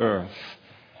of the earth.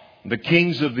 The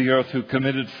kings of the earth who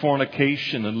committed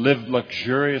fornication and lived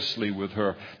luxuriously with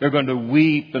her. They're going to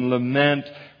weep and lament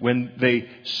when they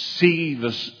see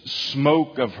the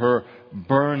smoke of her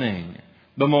burning.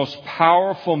 The most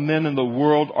powerful men in the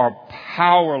world are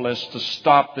powerless to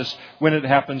stop this when it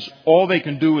happens. All they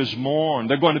can do is mourn.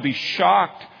 They're going to be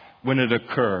shocked when it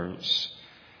occurs.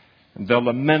 And they'll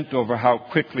lament over how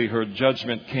quickly her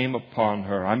judgment came upon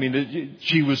her. I mean,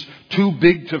 she was too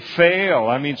big to fail.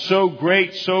 I mean, so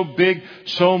great, so big,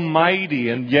 so mighty,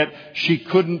 and yet she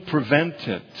couldn't prevent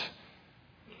it.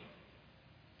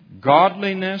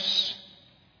 Godliness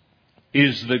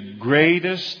is the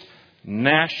greatest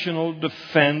national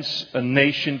defense a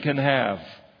nation can have.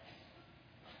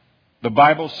 The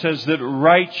Bible says that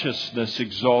righteousness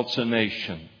exalts a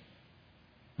nation,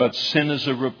 but sin is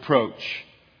a reproach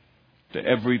to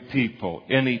every people,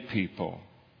 any people.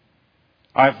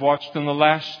 I've watched in the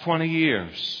last 20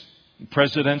 years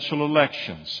presidential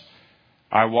elections.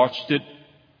 I watched it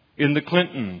in the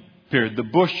Clinton period, the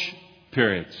Bush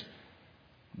periods.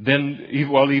 Then,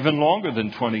 even longer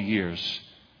than 20 years.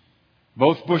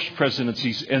 Both Bush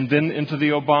presidencies and then into the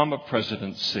Obama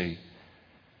presidency.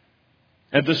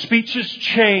 And the speeches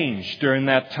changed during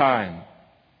that time.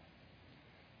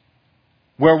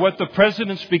 Where what the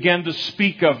presidents began to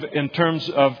speak of in terms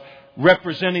of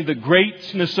representing the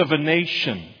greatness of a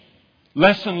nation,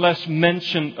 less and less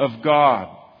mention of God,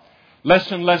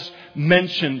 less and less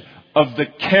mention of the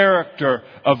character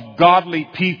of godly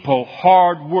people,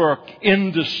 hard work,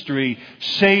 industry,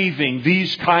 saving,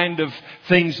 these kind of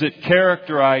things that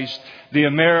characterized the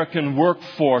American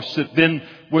workforce that then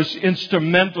was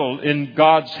instrumental in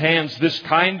God's hands, this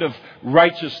kind of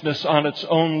righteousness on its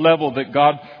own level that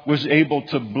God was able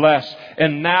to bless.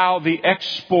 And now the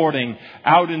exporting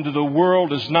out into the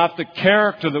world is not the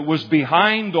character that was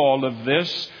behind all of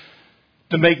this.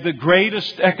 To make the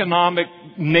greatest economic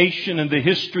nation in the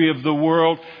history of the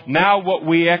world, now what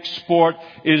we export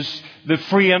is the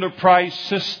free enterprise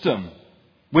system.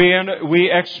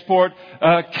 We export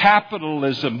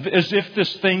capitalism as if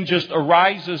this thing just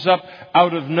arises up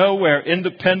out of nowhere,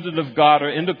 independent of God or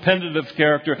independent of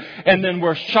character. And then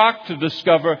we're shocked to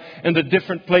discover in the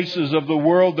different places of the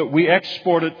world that we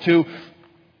export it to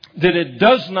that it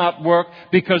does not work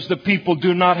because the people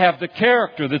do not have the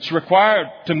character that's required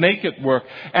to make it work.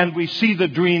 And we see the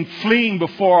dream fleeing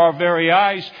before our very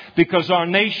eyes because our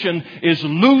nation is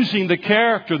losing the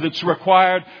character that's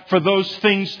required for those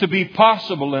things to be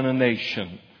possible in a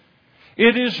nation.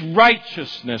 It is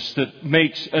righteousness that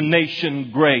makes a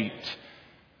nation great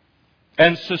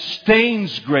and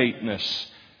sustains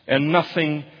greatness and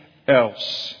nothing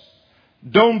else.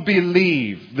 Don't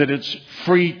believe that it's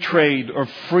free trade or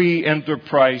free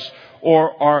enterprise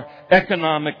or our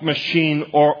economic machine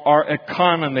or our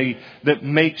economy that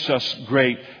makes us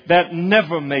great. That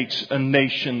never makes a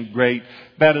nation great.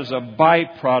 That is a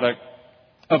byproduct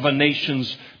of a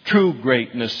nation's true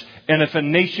greatness. And if a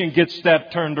nation gets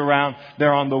that turned around,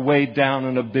 they're on the way down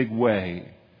in a big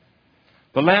way.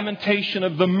 The lamentation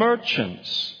of the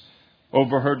merchants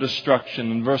over her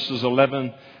destruction in verses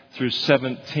 11 through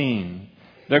 17.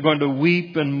 They're going to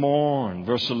weep and mourn,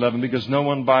 verse 11, because no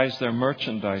one buys their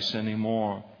merchandise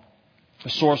anymore. The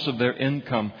source of their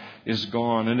income is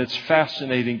gone. And it's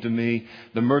fascinating to me,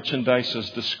 the merchandise is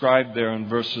described there in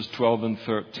verses 12 and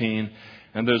 13.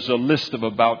 And there's a list of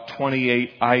about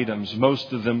 28 items,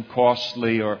 most of them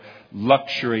costly or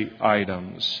luxury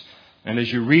items. And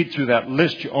as you read through that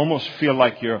list, you almost feel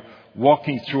like you're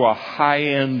walking through a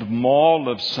high-end mall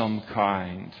of some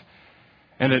kind.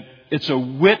 And it's a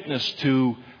witness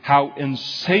to how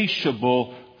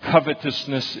insatiable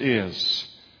covetousness is.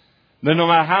 That no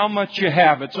matter how much you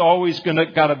have, it's always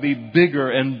got to be bigger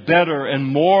and better and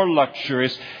more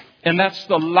luxurious. And that's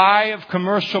the lie of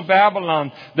commercial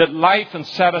Babylon, that life and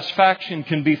satisfaction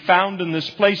can be found in this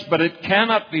place, but it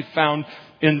cannot be found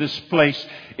in this place.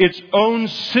 Its own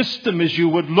system, as you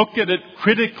would look at it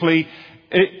critically,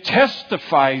 it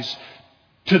testifies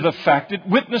to the fact, it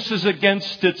witnesses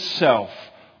against itself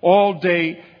all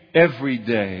day, every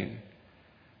day.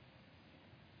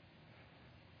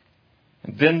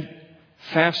 And then,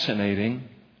 fascinating,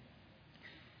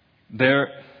 there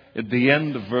at the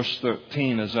end of verse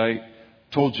 13, as I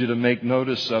told you to make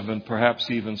notice of and perhaps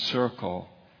even circle,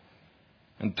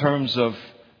 in terms of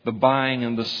the buying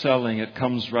and the selling, it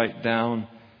comes right down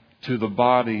to the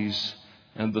bodies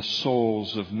and the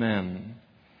souls of men.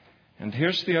 And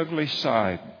here's the ugly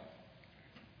side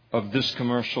of this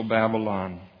commercial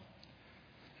Babylon.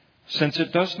 Since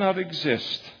it does not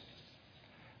exist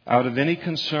out of any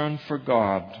concern for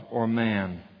God or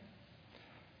man,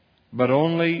 but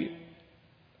only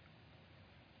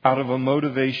out of a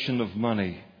motivation of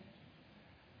money,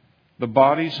 the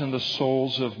bodies and the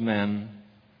souls of men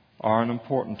are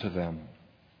unimportant to them.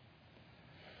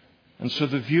 And so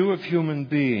the view of human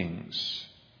beings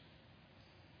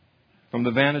from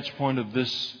the vantage point of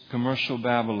this commercial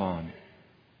Babylon,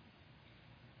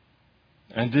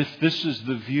 and if this is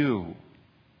the view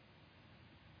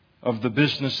of the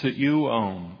business that you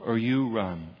own or you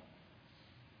run,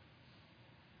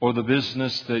 or the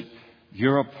business that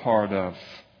you're a part of,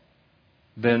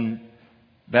 then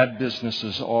that business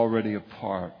is already a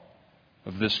part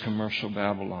of this commercial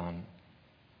Babylon,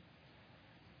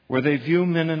 where they view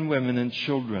men and women and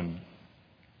children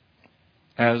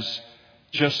as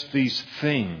just these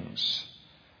things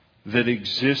that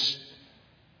exist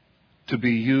to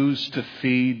be used to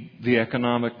feed the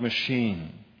economic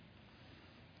machine.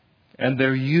 And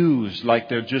they're used like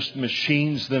they're just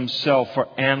machines themselves for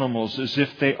animals, as if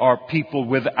they are people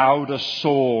without a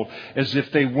soul, as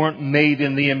if they weren't made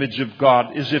in the image of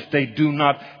God, as if they do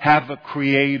not have a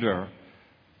creator.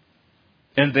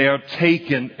 And they are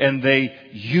taken and they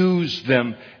use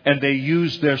them, and they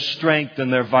use their strength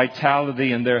and their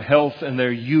vitality and their health and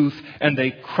their youth, and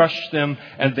they crush them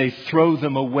and they throw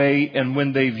them away. And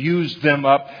when they've used them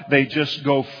up, they just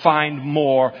go find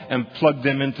more and plug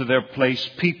them into their place.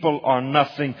 People are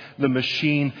nothing. The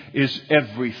machine is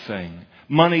everything.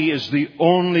 Money is the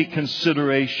only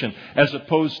consideration, as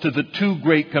opposed to the two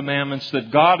great commandments that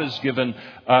God has given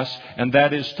us, and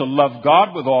that is to love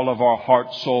God with all of our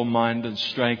heart, soul, mind, and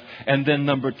strength. And then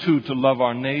number two, to love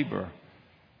our neighbor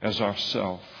as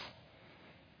ourself.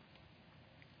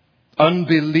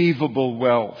 Unbelievable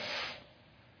wealth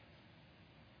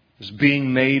is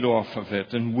being made off of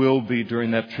it, and will be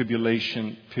during that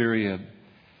tribulation period.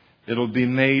 It'll be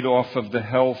made off of the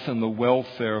health and the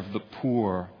welfare of the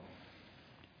poor.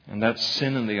 And that's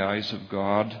sin in the eyes of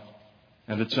God,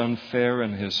 and it's unfair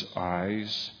in His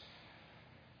eyes.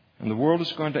 And the world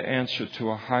is going to answer to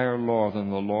a higher law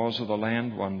than the laws of the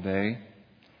land one day.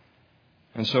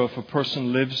 And so if a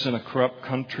person lives in a corrupt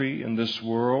country in this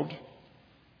world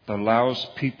that allows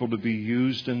people to be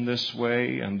used in this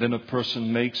way, and then a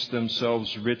person makes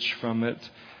themselves rich from it,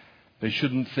 they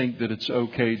shouldn't think that it's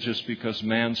okay just because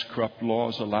man's corrupt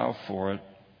laws allow for it.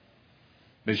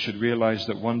 They should realize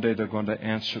that one day they're going to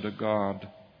answer to God.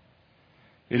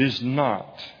 It is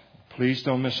not, please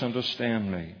don't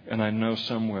misunderstand me, and I know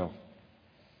some will.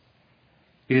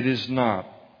 It is not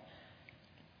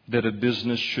that a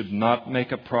business should not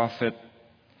make a profit.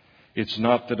 It's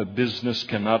not that a business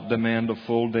cannot demand a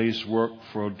full day's work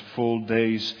for a full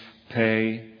day's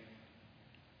pay.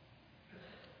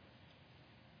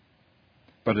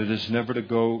 But it is never to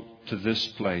go to this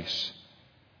place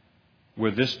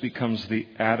where this becomes the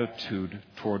attitude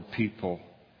toward people,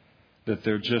 that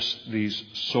they're just these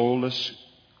soulless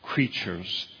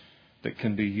creatures that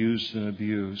can be used and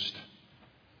abused.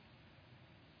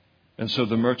 And so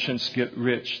the merchants get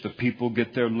rich, the people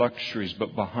get their luxuries,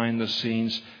 but behind the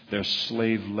scenes there's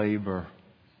slave labor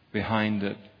behind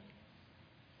it,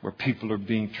 where people are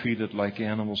being treated like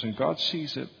animals. And God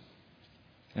sees it,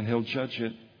 and He'll judge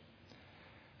it.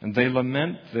 And they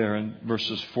lament there in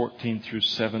verses 14 through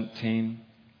 17.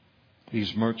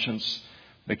 These merchants,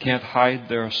 they can't hide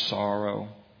their sorrow.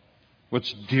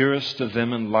 What's dearest to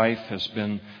them in life has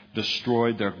been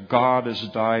destroyed. Their God has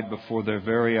died before their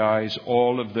very eyes.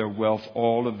 All of their wealth,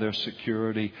 all of their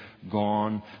security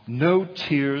gone. No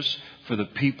tears for the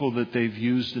people that they've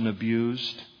used and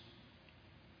abused,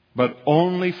 but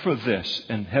only for this.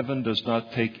 And heaven does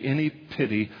not take any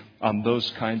pity on those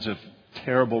kinds of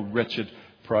terrible, wretched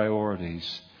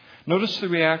priorities. Notice the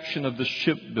reaction of the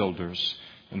shipbuilders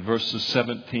in verses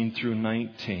 17 through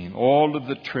 19. All of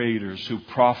the traders who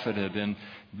profited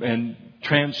in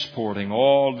transporting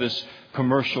all this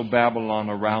commercial Babylon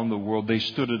around the world, they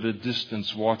stood at a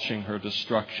distance watching her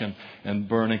destruction and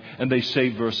burning. And they say,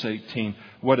 verse 18,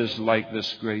 what is like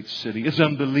this great city? It's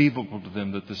unbelievable to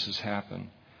them that this has happened.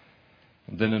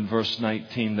 And then in verse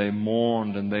 19, they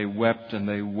mourned and they wept and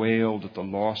they wailed at the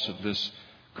loss of this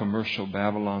commercial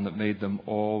Babylon that made them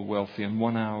all wealthy. In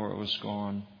 1 hour it was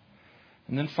gone.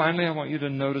 And then finally, I want you to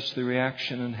notice the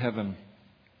reaction in heaven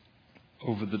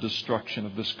over the destruction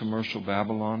of this commercial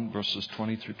Babylon, verses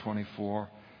 20 through 24.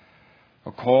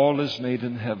 A call is made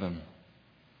in heaven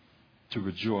to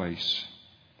rejoice,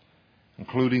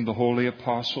 including the holy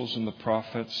apostles and the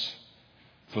prophets,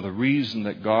 for the reason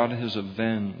that God has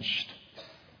avenged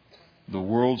the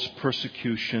world's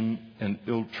persecution and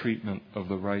ill treatment of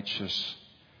the righteous.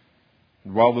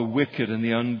 While the wicked and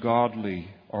the ungodly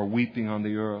are weeping on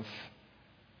the earth,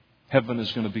 heaven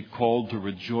is going to be called to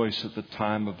rejoice at the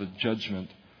time of the judgment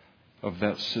of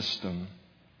that system.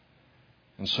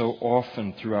 And so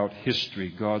often throughout history,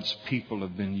 God's people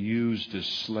have been used as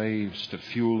slaves to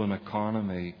fuel an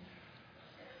economy,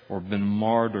 or been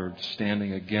martyred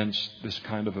standing against this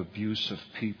kind of abuse of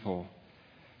people.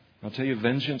 I'll tell you,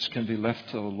 vengeance can be left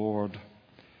to the Lord.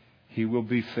 He will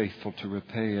be faithful to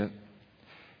repay it.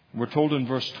 We're told in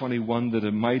verse 21 that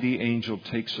a mighty angel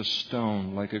takes a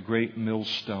stone like a great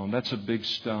millstone. That's a big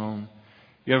stone.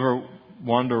 You ever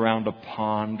wander around a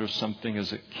pond or something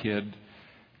as a kid?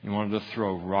 You wanted to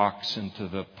throw rocks into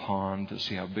the pond to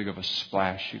see how big of a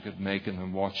splash you could make and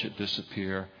then watch it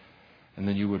disappear. And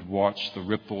then you would watch the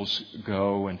ripples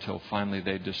go until finally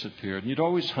they disappeared. And you'd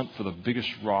always hunt for the biggest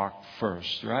rock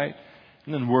first, right?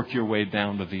 And then work your way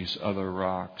down to these other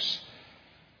rocks.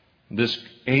 This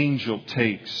angel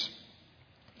takes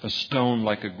a stone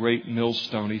like a great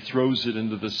millstone. He throws it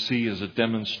into the sea as a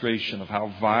demonstration of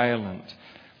how violent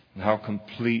and how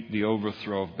complete the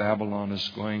overthrow of Babylon is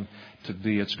going to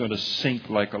be. It's going to sink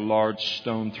like a large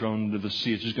stone thrown into the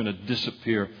sea. It's just going to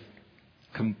disappear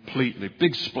completely.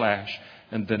 Big splash,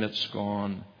 and then it's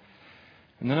gone.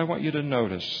 And then I want you to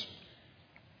notice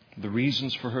the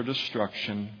reasons for her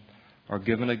destruction are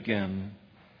given again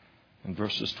in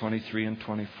verses 23 and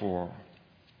 24.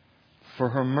 For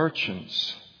her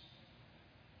merchants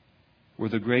were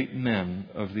the great men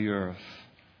of the earth.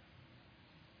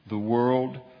 The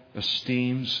world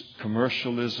esteems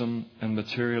commercialism and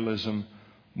materialism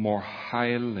more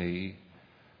highly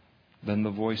than the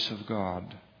voice of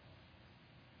God.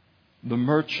 The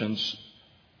merchants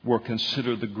were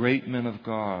considered the great men of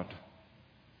God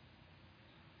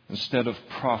instead of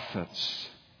prophets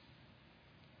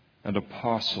and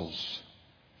apostles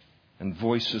and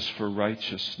voices for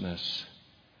righteousness,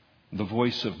 the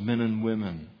voice of men and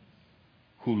women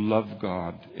who love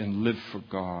God and live for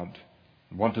God,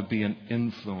 want to be an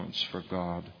influence for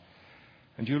God.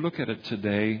 And you look at it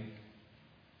today,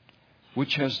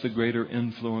 which has the greater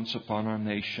influence upon our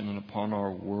nation and upon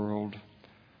our world?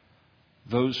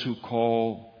 Those who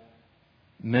call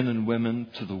men and women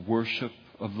to the worship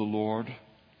of the Lord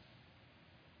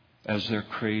as their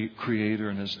Creator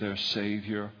and as their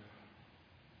Savior,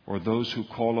 or those who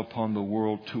call upon the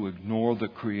world to ignore the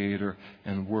Creator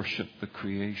and worship the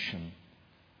creation?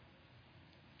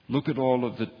 Look at all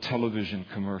of the television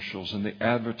commercials and the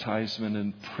advertisement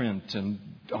in print and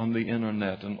on the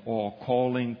internet and all,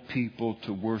 calling people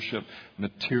to worship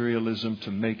materialism,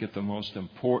 to make it the most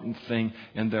important thing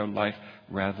in their life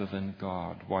rather than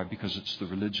God. Why? Because it's the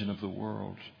religion of the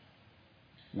world.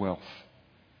 Wealth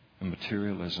and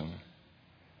materialism.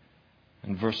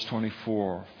 In verse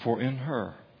 24, for in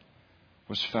her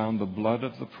was found the blood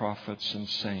of the prophets and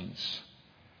saints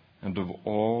and of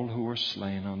all who were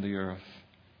slain on the earth,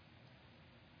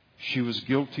 She was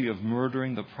guilty of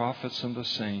murdering the prophets and the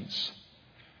saints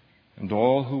and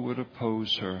all who would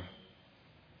oppose her.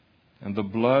 And the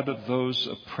blood of those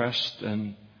oppressed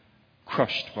and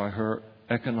crushed by her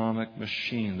economic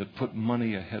machine that put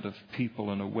money ahead of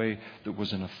people in a way that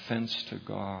was an offense to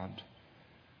God.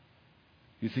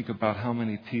 You think about how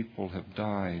many people have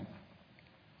died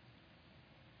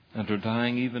and are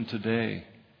dying even today,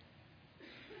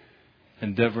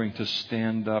 endeavoring to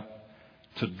stand up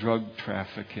to drug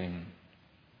trafficking,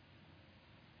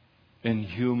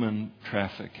 inhuman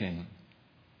trafficking,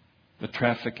 the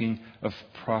trafficking of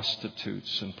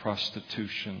prostitutes and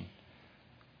prostitution,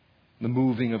 the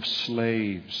moving of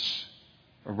slaves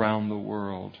around the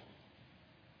world.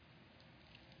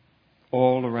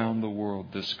 All around the world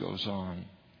this goes on.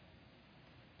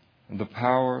 And the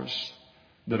powers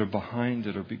that are behind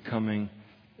it are becoming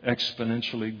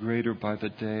exponentially greater by the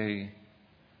day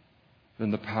than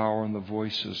the power and the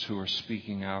voices who are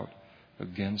speaking out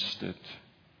against it.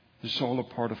 This is all a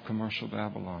part of commercial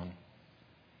Babylon.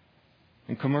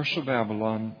 In commercial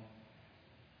Babylon,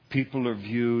 people are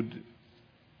viewed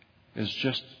as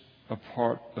just a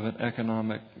part of an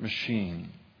economic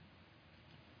machine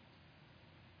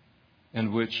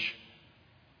in which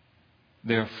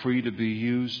they are free to be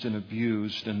used and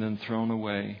abused and then thrown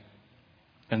away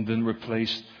and then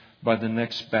replaced by the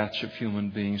next batch of human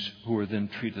beings who are then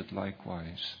treated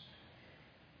likewise.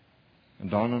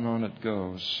 And on it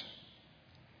goes.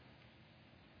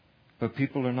 But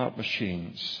people are not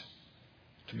machines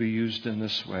to be used in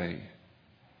this way.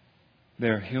 They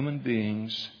are human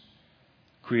beings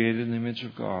created in the image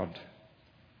of God.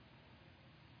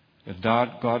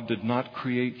 God did not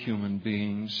create human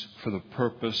beings for the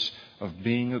purpose of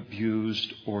being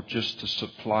abused or just to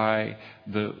supply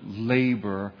the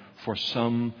labor for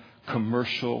some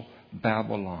commercial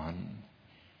Babylon.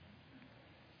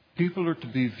 People are to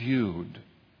be viewed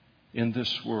in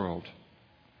this world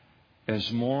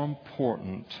as more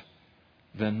important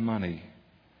than money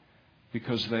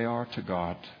because they are to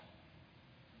God.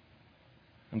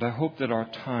 And I hope that our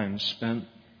time spent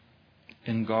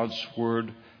in God's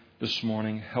Word this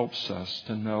morning helps us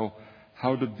to know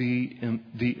how to be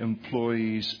the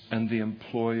employees and the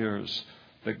employers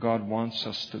that God wants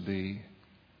us to be,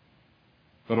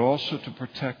 but also to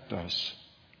protect us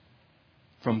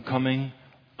from coming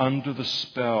under the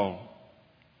spell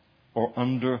or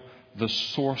under the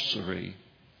sorcery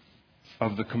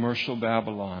of the commercial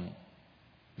Babylon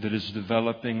that is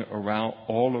developing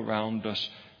all around us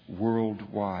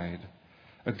worldwide.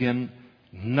 Again,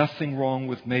 nothing wrong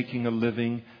with making a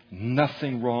living,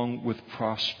 nothing wrong with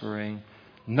prospering,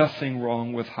 nothing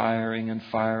wrong with hiring and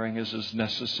firing as is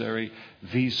necessary,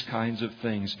 these kinds of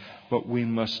things. But we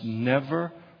must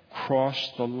never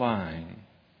cross the line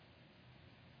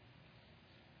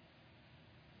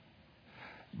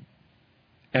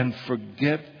and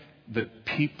forget that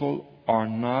people are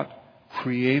not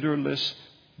creatorless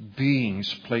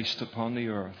beings placed upon the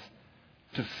earth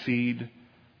to feed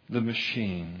the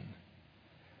machine.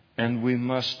 And we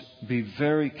must be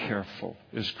very careful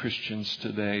as Christians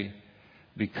today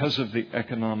because of the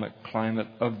economic climate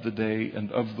of the day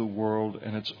and of the world,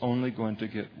 and it's only going to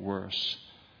get worse,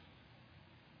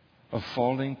 of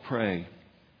falling prey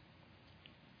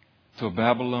to a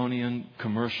Babylonian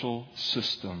commercial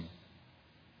system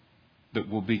that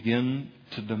will begin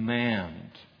to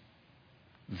demand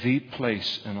the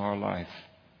place in our life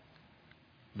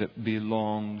that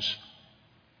belongs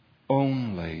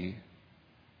only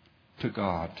to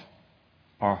God,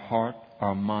 our heart,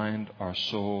 our mind, our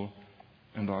soul,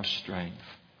 and our strength.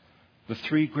 The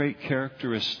three great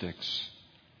characteristics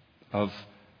of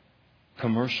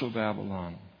commercial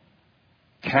Babylon: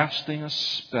 casting a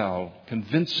spell,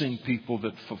 convincing people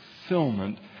that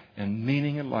fulfillment and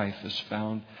meaning in life is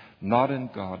found not in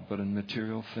God but in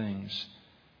material things;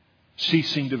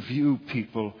 ceasing to view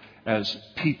people as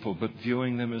people but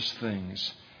viewing them as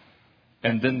things.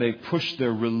 And then they push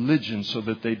their religion so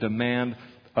that they demand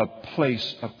a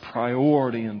place, a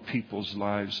priority in people's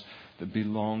lives that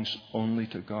belongs only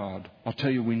to God. I'll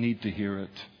tell you, we need to hear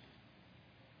it.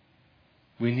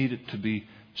 We need it to be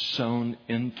sown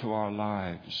into our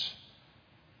lives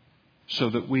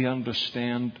so that we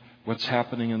understand what's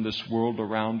happening in this world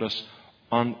around us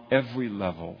on every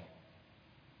level,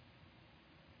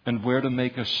 and where to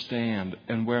make a stand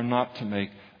and where not to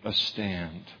make a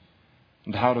stand,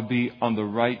 and how to be on the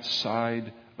right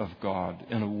side of God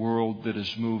in a world that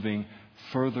is moving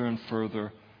further and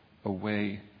further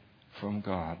away from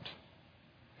God.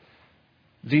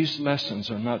 These lessons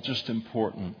are not just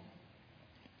important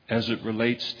as it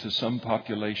relates to some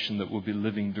population that will be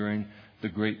living during the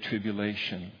Great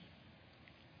Tribulation.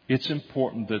 It's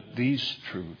important that these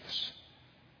truths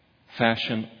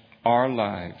fashion our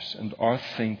lives and our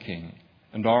thinking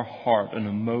and our heart and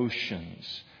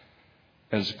emotions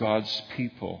as God's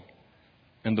people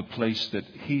in the place that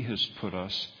He has put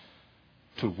us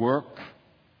to work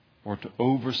or to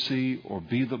oversee or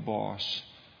be the boss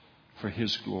for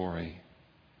His glory.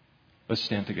 Let's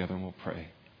stand together and we'll pray.